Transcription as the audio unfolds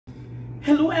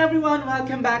Hello everyone!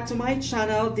 Welcome back to my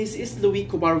channel. This is Louie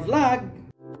Khobar Vlog.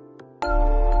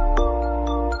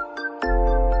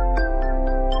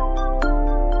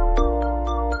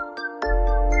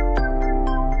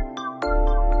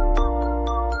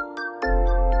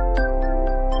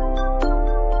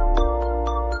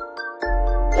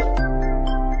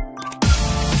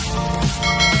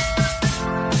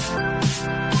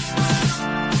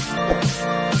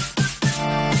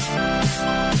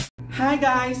 Hi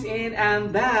guys, and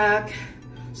I'm back!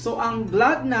 So ang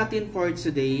vlog natin for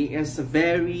today is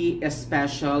very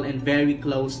special and very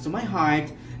close to my heart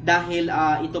dahil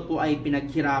ito po ay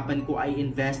pinaghirapan ko, I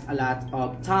invest a lot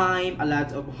of time, a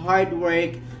lot of hard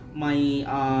work, my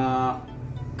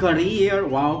career,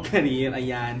 wow, career,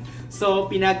 ayan.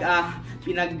 So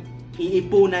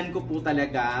pinag-iipunan ko po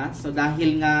talaga. So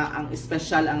dahil nga ang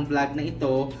special ang vlog na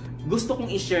ito, gusto kong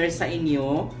i-share sa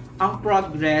inyo ang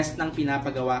progress ng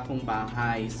pinapagawa kong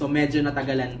bahay. So medyo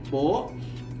natagalan po.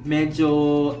 Medyo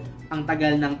ang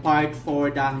tagal ng part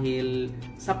 4 dahil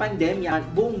sa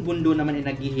pandemya, buong mundo naman ay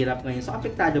naghihirap ngayon. So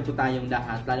apektado po tayong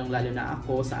lahat, lalong-lalo na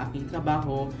ako sa aking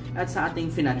trabaho at sa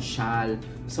ating financial.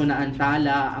 So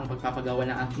naantala ang pagpapagawa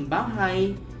ng aking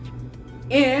bahay.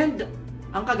 And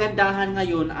ang kagandahan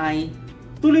ngayon ay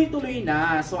tuloy-tuloy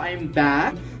na. So I'm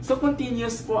back. So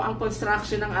continuous po ang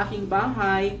construction ng aking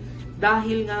bahay.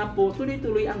 Dahil nga po,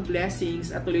 tuloy-tuloy ang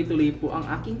blessings at tuloy-tuloy po ang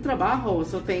aking trabaho.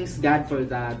 So, thanks God for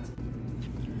that.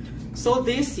 So,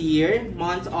 this year,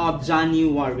 month of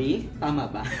January, tama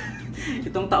ba?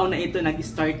 Itong taon na ito,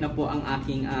 nag-start na po ang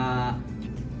aking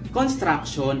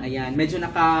construction. Ayan, medyo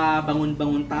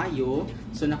nakabangon-bangon tayo.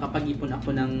 So, nakapag-ipon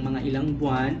ako ng mga ilang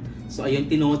buwan. So, ayun,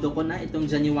 tinodo ko na itong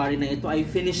January na ito ay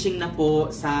finishing na po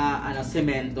sa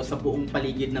semento sa buong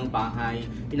paligid ng bahay.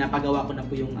 Pinapagawa ko na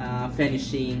po yung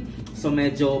finishing. So,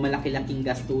 medyo malaki-laking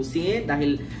gastusin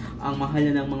dahil ang mahal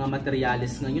na ng mga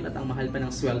materyales ngayon at ang mahal pa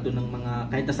ng sweldo ng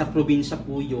mga, kahit sa probinsya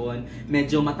po yun,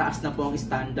 medyo mataas na po ang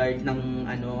standard ng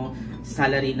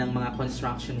salary ng mga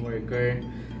construction worker.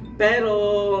 Pero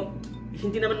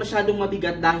hindi naman masyadong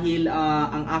mabigat dahil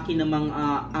ang akin namang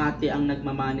ate ang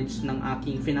nagmamanage ng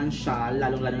aking financial,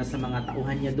 lalong-lalo na sa mga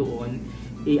tauhan niya doon.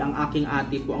 Ang aking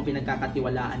ate po ang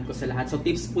pinagkakatiwalaan ko sa lahat. So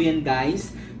tips po yan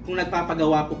guys, kung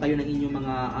nagpapagawa po kayo ng inyong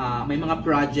mga, may mga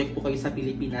project po kayo sa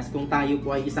Pilipinas, kung tayo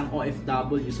po ay isang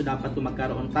OFW, so dapat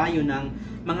magkaroon tayo ng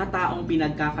mga taong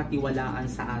pinagkakatiwalaan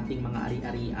sa ating mga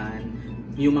ari-arian.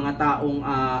 Yung mga taong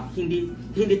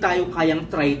hindi tayo kayang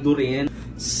traidorin.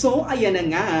 So, ayan na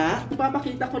nga.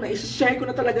 Papakita ko na, i-share ko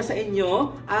na talaga sa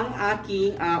inyo ang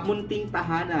aking munting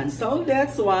tahanan. So,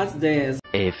 let's watch this.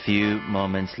 A few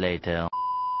moments later.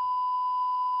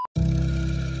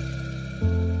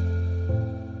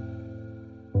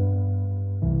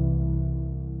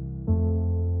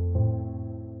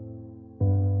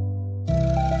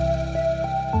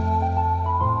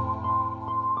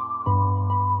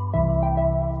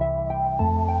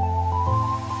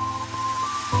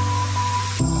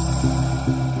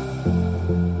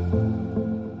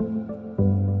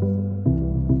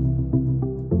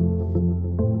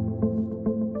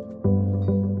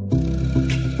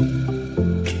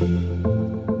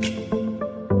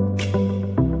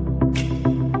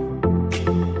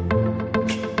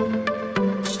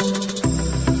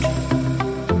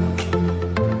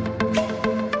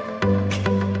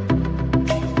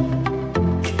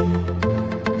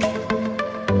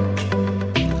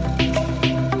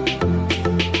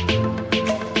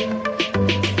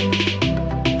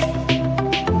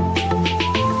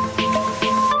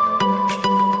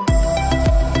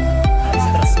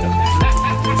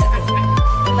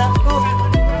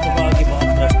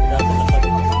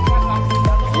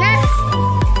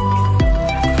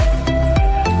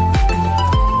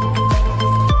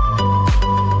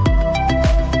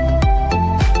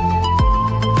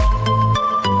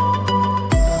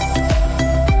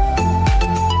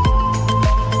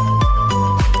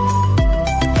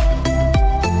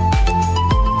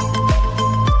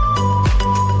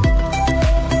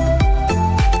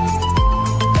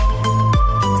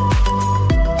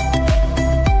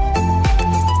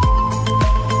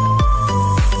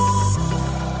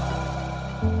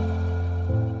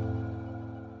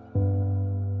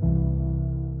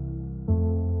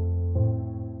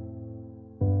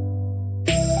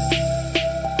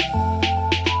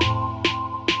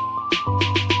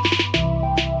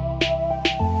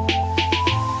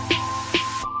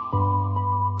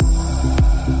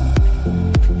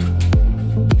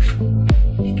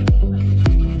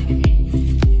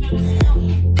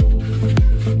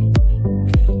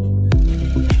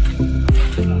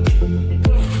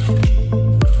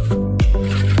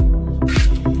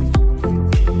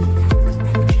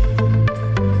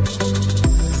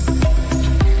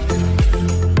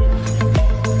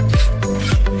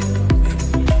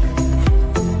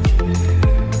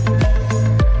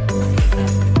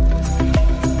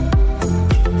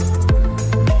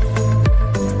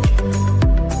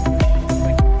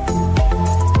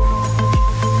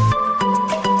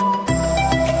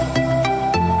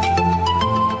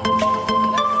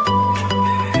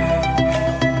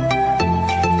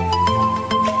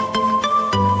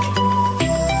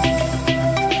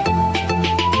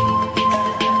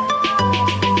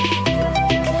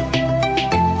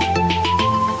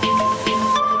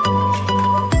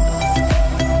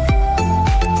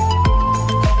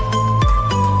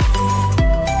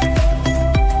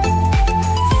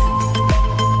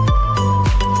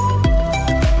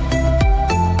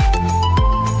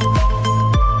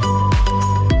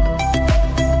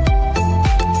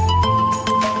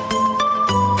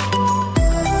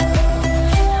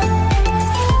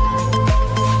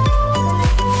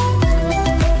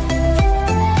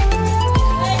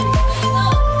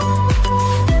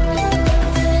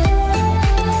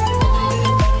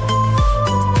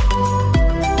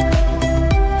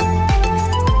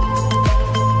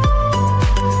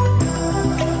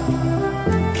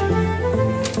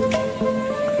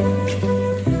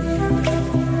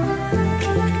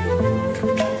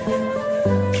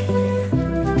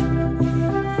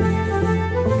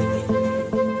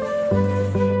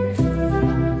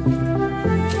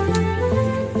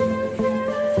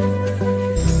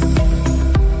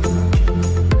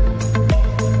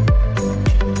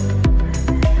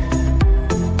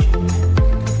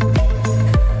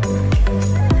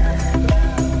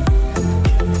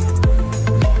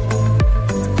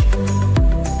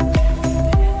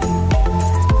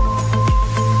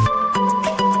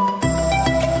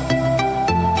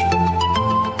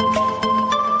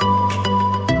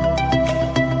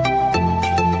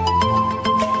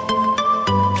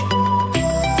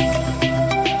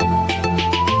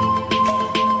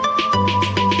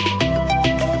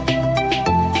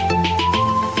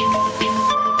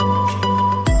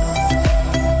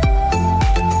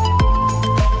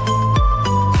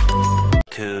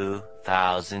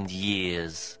 2,000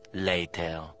 years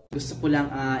later. Gusto ko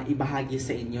lang ibahagi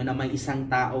sa inyo na may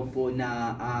isang tao po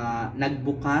na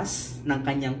nagbukas ng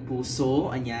kanyang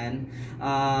puso. Ayan.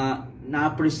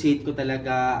 Na-appreciate ko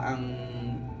talaga ang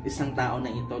isang tao na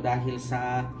ito dahil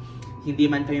sa hindi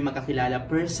man kami magkakilala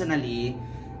personally,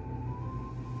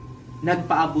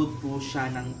 nagpaabot po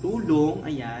siya ng tulong.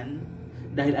 Ayan.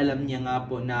 Dahil alam niya nga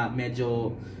po na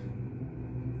medyo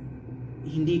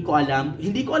hindi ko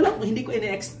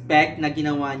ina-expect na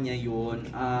ginawa niya yun.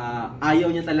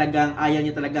 Ayaw niya talagang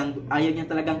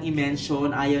i-mention,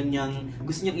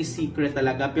 gusto niyang i-secret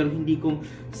talaga, pero hindi ko,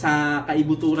 sa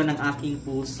kaibuturan ng aking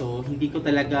puso, hindi ko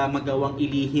talaga magawang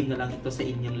ilihim na lang ito sa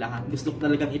inyong lahat. Gusto ko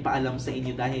talagang ipaalam sa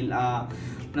inyo dahil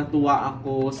natuwa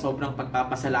ako, sobrang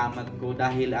pagpapasalamat ko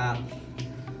dahil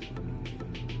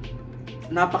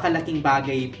napakalaking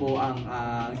bagay po ang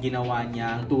ginawa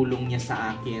niya, ang tulong niya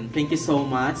sa akin. Thank you so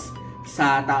much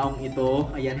sa taong ito.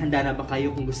 Ayan, handa na ba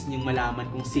kayo kung gusto niyong malaman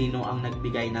kung sino ang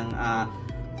nagbigay ng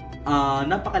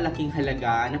napakalaking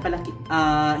halaga?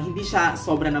 Hindi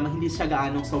siya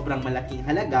gaano sobrang malaking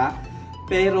halaga,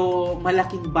 pero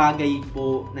malaking bagay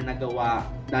po na nagawa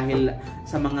dahil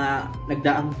sa mga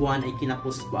nagdaang buwan ay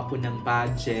kinapos po ako ng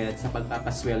budget sa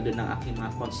pagpapasweldo ng aking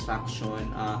mga construction,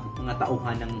 mga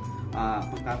tauhan ng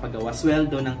pagpapagawa,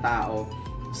 sweldo ng tao.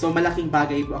 So malaking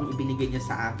bagay po ang ibinigay niya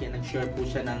sa akin. Nag-share po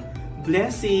siya ng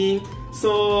blessing. So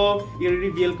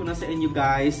i-reveal ko na sa inyo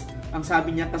guys. Ang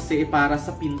sabi niya kasi para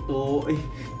sa pinto,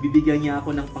 bibigyan niya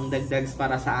ako ng pangdagdag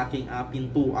para sa aking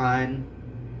pintuan.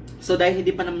 So dahil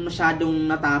hindi pa naman masyadong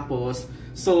natapos,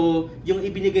 so yung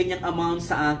ibinigay niyang amount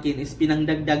sa akin is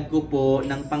pinangdagdag ko po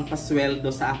ng pangpasweldo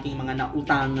sa aking mga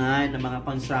nautangan ng mga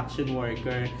construction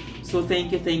worker. So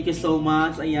thank you so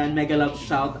much. Ayan, mega love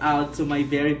shout out to my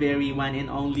very one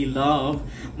and only love,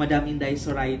 Madam Inday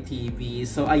Suray TV.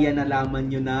 So ayan,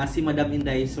 nalaman nyo na si Madam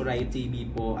Inday Suray TV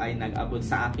po ay nag-abot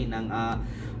sa akin ng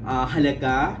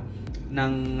halaga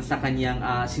sa kanyang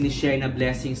sinishare na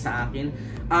blessing sa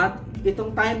akin. At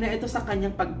itong time na ito sa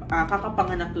kanyang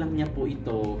kakapanganak lang niya po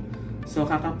ito. So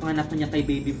kakapanganak niya kay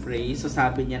Baby Frey. So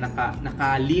sabi niya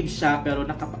naka-leave siya pero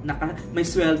may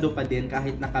sweldo pa din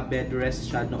kahit naka-bed rest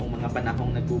siya noong mga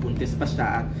panahong nagbubuntis pa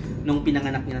siya at nung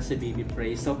pinanganak niya na si Baby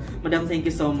Frey. So Madam, thank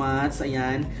you so much.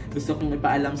 Ayan, gusto kong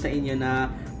ipaalam sa inyo na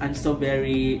I'm so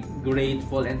very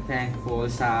grateful and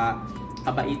thankful sa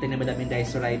kabaitan ni Madam Inday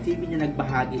Suray TV niya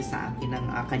nagbahagi sa akin ng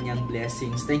kanyang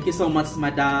blessings. Thank you so much,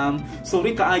 Madam.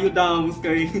 Sorry kaayo daw,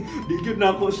 kay di yun na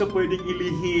ako siya pwedeng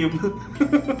ilihim.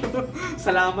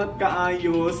 Salamat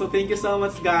kaayo. So thank you so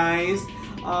much guys.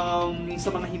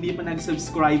 Sa mga hindi pa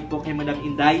nag-subscribe po kay Madam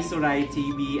Inday Suray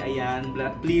TV, ayan,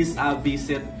 please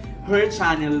visit her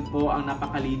channel po, ang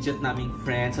napaka-legit naming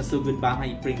friend sa Sugod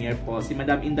Bahay Premier po, si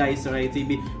Madam Inday Suray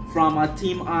TV, from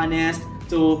Team Honest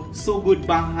to Sugod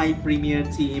Bahay Premier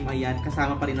Team. Ayan,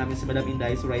 kasama pa rin namin si Madam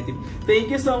Inday Suray TV. Thank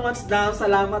you so much, Dam.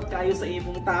 Salamat kayo sa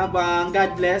imong tabang.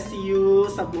 God bless you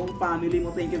sa buong family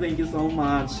mo. Thank you so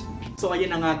much. So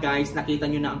ayan na nga guys, nakita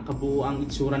nyo na ang kabuuang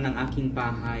itsura ng aking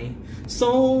bahay.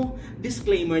 So,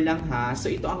 disclaimer lang ha. So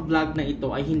ito, ang vlog na ito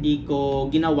ay hindi ko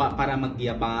ginawa para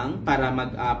magyabang, para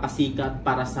magpasikat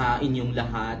para sa inyong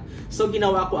lahat. So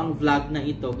ginawa ko ang vlog na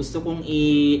ito. Gusto kong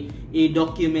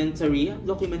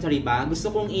documentary ba?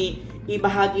 Gusto kong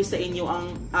ibahagi sa inyo ang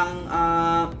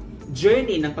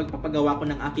journey ng pagpapagawa ko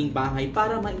ng aking bahay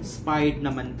para ma-inspired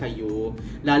naman kayo,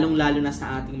 lalong-lalo na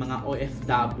sa ating mga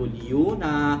OFW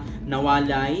na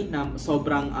nawalay, na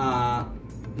sobrang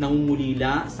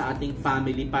nangungulila sa ating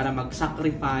family para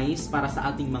mag-sacrifice para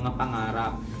sa ating mga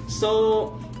pangarap. So,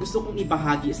 gusto kong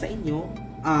ibahagi sa inyo,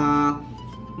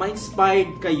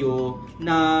 ma-inspired kayo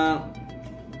na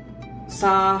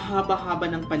sa haba-haba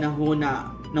ng panahon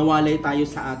na nawalay tayo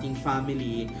sa ating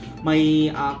family,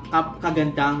 may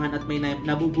kagandahan at may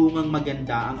nabubungang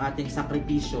maganda ang ating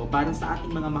sakripisyo para sa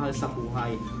ating mga mahal sa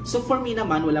buhay. So for me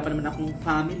naman, wala pa naman akong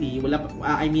family, wala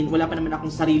pa naman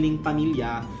akong sariling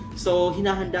pamilya. So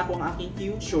hinahanda ko ang aking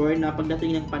future na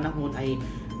pagdating ng panahon ay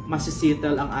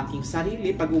masisettle ang aking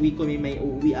sarili. Pag uwi ko, may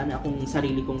uuwian akong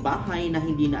sarili kong bahay na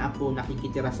hindi na ako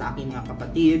nakikitira sa aking mga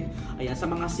kapatid. Ayan, sa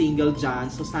mga single dyan,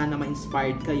 so sana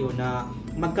ma-inspired kayo na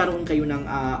magkaroon kayo ng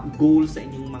goal sa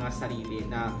inyong mga sarili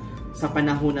na sa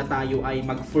panahon na tayo ay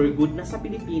mag-for good na sa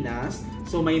Pilipinas,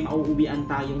 so may mauuwian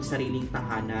tayong sariling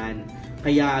tahanan.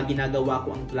 Kaya ginagawa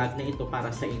ko ang vlog na ito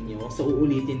para sa inyo. So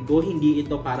uulitin ko, hindi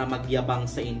ito para magyabang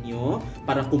sa inyo,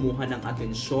 para kumuha ng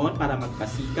atensyon, para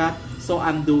magpasikat. So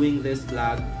I'm doing this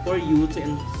vlog for you to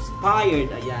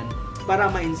inspired, ayan, para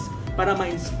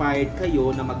ma-inspired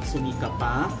kayo na magsumika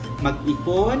pa,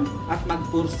 mag-ipon at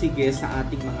magpursige sa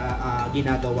ating mga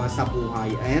ginagawa sa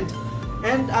buhay. And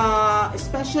And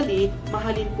especially,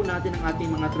 mahalin po natin ang ating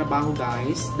mga trabaho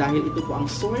guys dahil ito po ang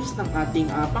source ng ating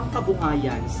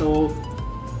pangkabuhayan. So,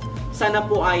 sana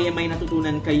po ay may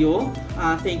natutunan kayo.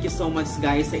 Thank you so much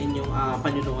guys sa inyong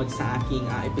panunood sa aking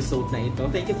episode na ito.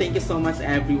 Thank you so much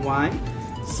everyone.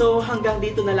 So hanggang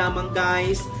dito na lamang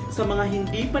guys. Sa mga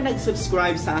hindi pa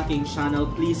nag-subscribe sa aking channel,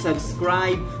 please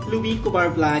subscribe Louie Khobar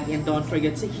Vlog and don't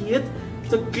forget to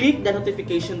click the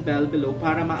notification bell below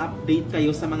para ma-update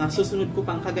kayo sa mga susunod ko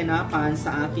pang kaganapan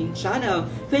sa aking channel.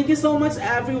 Thank you so much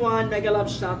everyone. Mega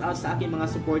love shoutout sa aking mga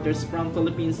supporters from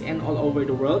Philippines and all over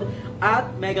the world. At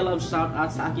mega love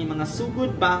shoutout sa aking mga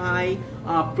Sugod Bahay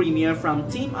Premier from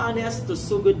Team Honest to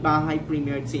Sugod Bahay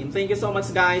Premier Team. Thank you so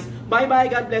much guys. Bye bye.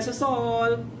 God bless us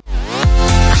all.